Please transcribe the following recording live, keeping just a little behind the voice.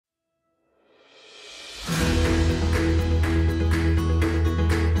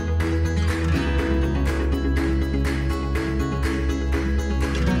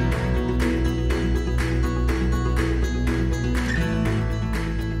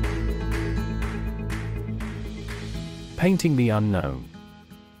painting the unknown.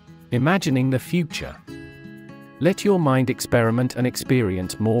 Imagining the future. Let your mind experiment and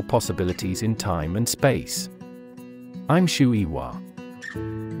experience more possibilities in time and space. I'm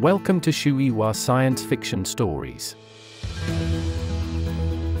Shuiwa. Welcome to Shuiwa Science Fiction Stories.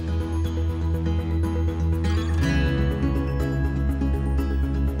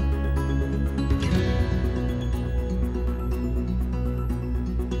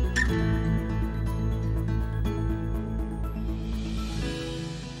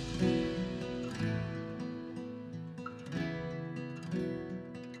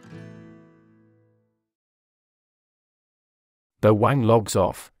 Though Wang logs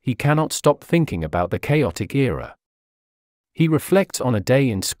off, he cannot stop thinking about the chaotic era. He reflects on a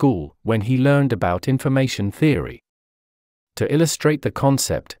day in school when he learned about information theory. To illustrate the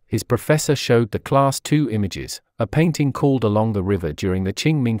concept, his professor showed the class 2 images, a painting called Along the River during the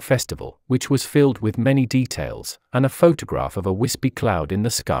Qingming festival, which was filled with many details, and a photograph of a wispy cloud in the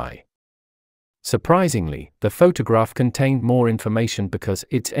sky. Surprisingly, the photograph contained more information because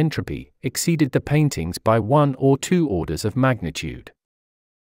its entropy exceeded the paintings by 1 or 2 orders of magnitude.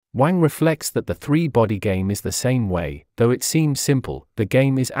 Wang reflects that the three-body game is the same way. Though it seems simple, the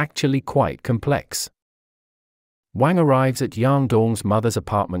game is actually quite complex. Wang arrives at Yang Dong's mother's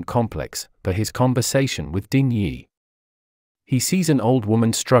apartment complex for his conversation with Ding Yi. He sees an old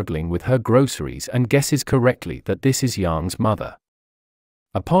woman struggling with her groceries and guesses correctly that this is Yang's mother.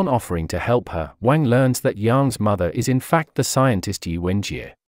 Upon offering to help her, Wang learns that Yang's mother is in fact the scientist Ye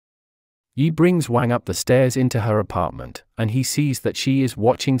Wenjie. Yi brings Wang up the stairs into her apartment, and he sees that she is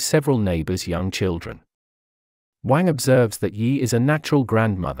watching several neighbors' young children. Wang observes that Yi is a natural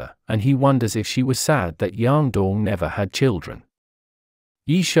grandmother, and he wonders if she was sad that Yang Dong never had children.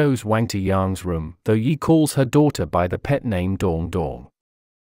 Yi shows Wang to Yang's room, though Yi calls her daughter by the pet name Dong Dong.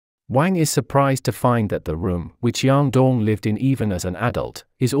 Wang is surprised to find that the room, which Yang Dong lived in even as an adult,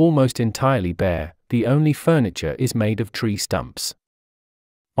 is almost entirely bare. The only furniture is made of tree stumps.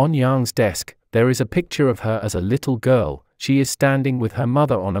 On Yang's desk, there is a picture of her as a little girl. She is standing with her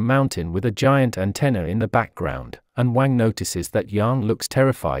mother on a mountain with a giant antenna in the background, and Wang notices that Yang looks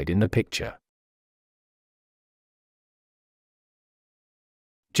terrified in the picture.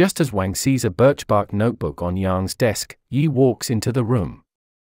 Just as Wang sees a birchbark notebook on Yang's desk, Yi walks into the room.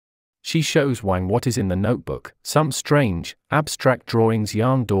 She shows Wang what is in the notebook, some strange, abstract drawings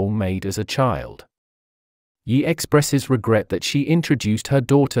Yang Dong made as a child. Yi expresses regret that she introduced her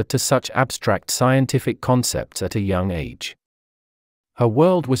daughter to such abstract scientific concepts at a young age. Her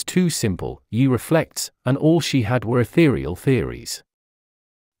world was too simple, Yi reflects, and all she had were ethereal theories.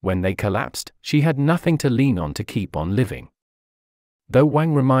 When they collapsed, she had nothing to lean on to keep on living. Though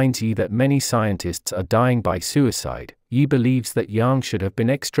Wang reminds Yi that many scientists are dying by suicide, Yi believes that Yang should have been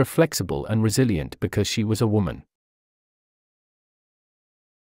extra flexible and resilient because she was a woman.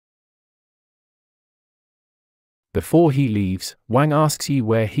 Before he leaves, Wang asks Yi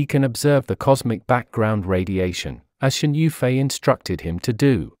where he can observe the cosmic background radiation, as Shen Yufei instructed him to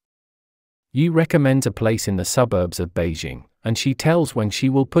do. Yi recommends a place in the suburbs of Beijing, and she tells Wang she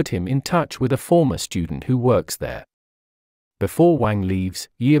will put him in touch with a former student who works there. Before Wang leaves,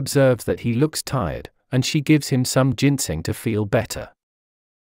 Yi observes that he looks tired, and she gives him some ginseng to feel better.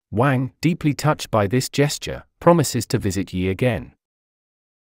 Wang, deeply touched by this gesture, promises to visit Yi again.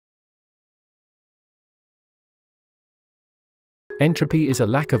 Entropy is a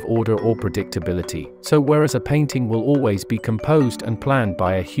lack of order or predictability, so whereas a painting will always be composed and planned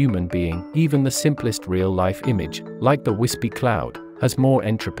by a human being, even the simplest real-life image, like the wispy cloud, has more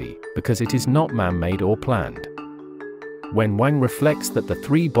entropy, because it is not man-made or planned. When Wang reflects that the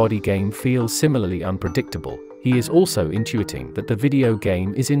three-body game feels similarly unpredictable, he is also intuiting that the video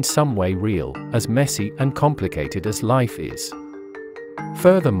game is in some way real, as messy and complicated as life is.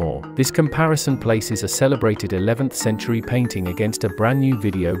 Furthermore, this comparison places a celebrated 11th century painting against a brand new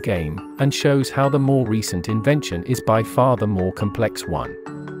video game, and shows how the more recent invention is by far the more complex one.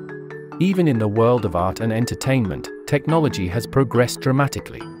 Even in the world of art and entertainment, technology has progressed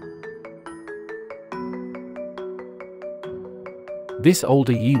dramatically. This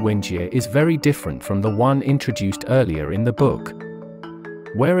older Ye Wenjie is very different from the one introduced earlier in the book.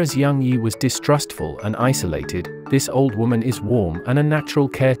 Whereas young Yi was distrustful and isolated, this old woman is warm and a natural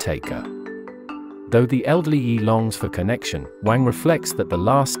caretaker. Though the elderly Yi longs for connection, Wang reflects that the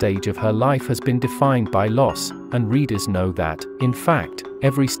last stage of her life has been defined by loss, and readers know that, in fact,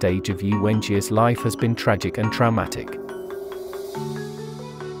 every stage of Ye Wenjie's life has been tragic and traumatic.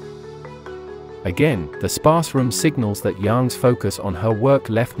 Again, the sparse room signals that Yang's focus on her work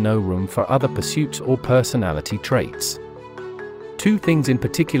left no room for other pursuits or personality traits. Two things in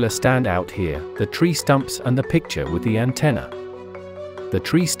particular stand out here, the tree stumps and the picture with the antenna. The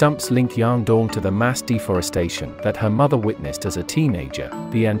tree stumps link Yang Dong to the mass deforestation that her mother witnessed as a teenager.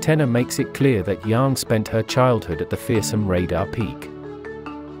 The antenna makes it clear that Yang spent her childhood at the fearsome radar peak.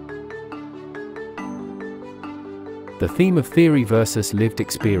 The theme of theory versus lived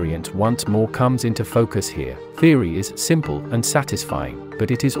experience once more comes into focus here. Theory is simple and satisfying, but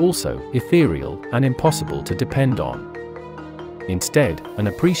it is also ethereal and impossible to depend on. Instead, an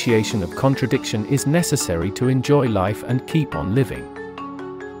appreciation of contradiction is necessary to enjoy life and keep on living.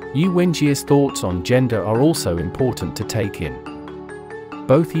 Ye Wenjie's thoughts on gender are also important to take in.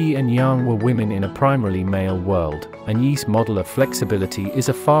 Both Ye and Yang were women in a primarily male world, and Ye's model of flexibility is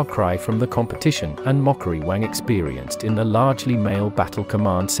a far cry from the competition and mockery Wang experienced in the largely male battle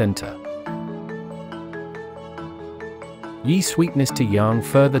command center. Ye's sweetness to Yang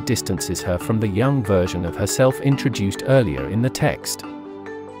further distances her from the young version of herself introduced earlier in the text.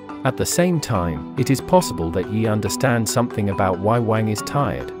 At the same time, it is possible that Ye understands something about why Wang is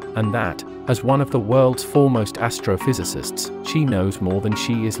tired, and that, as one of the world's foremost astrophysicists, she knows more than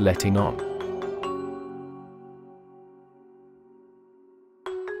she is letting on.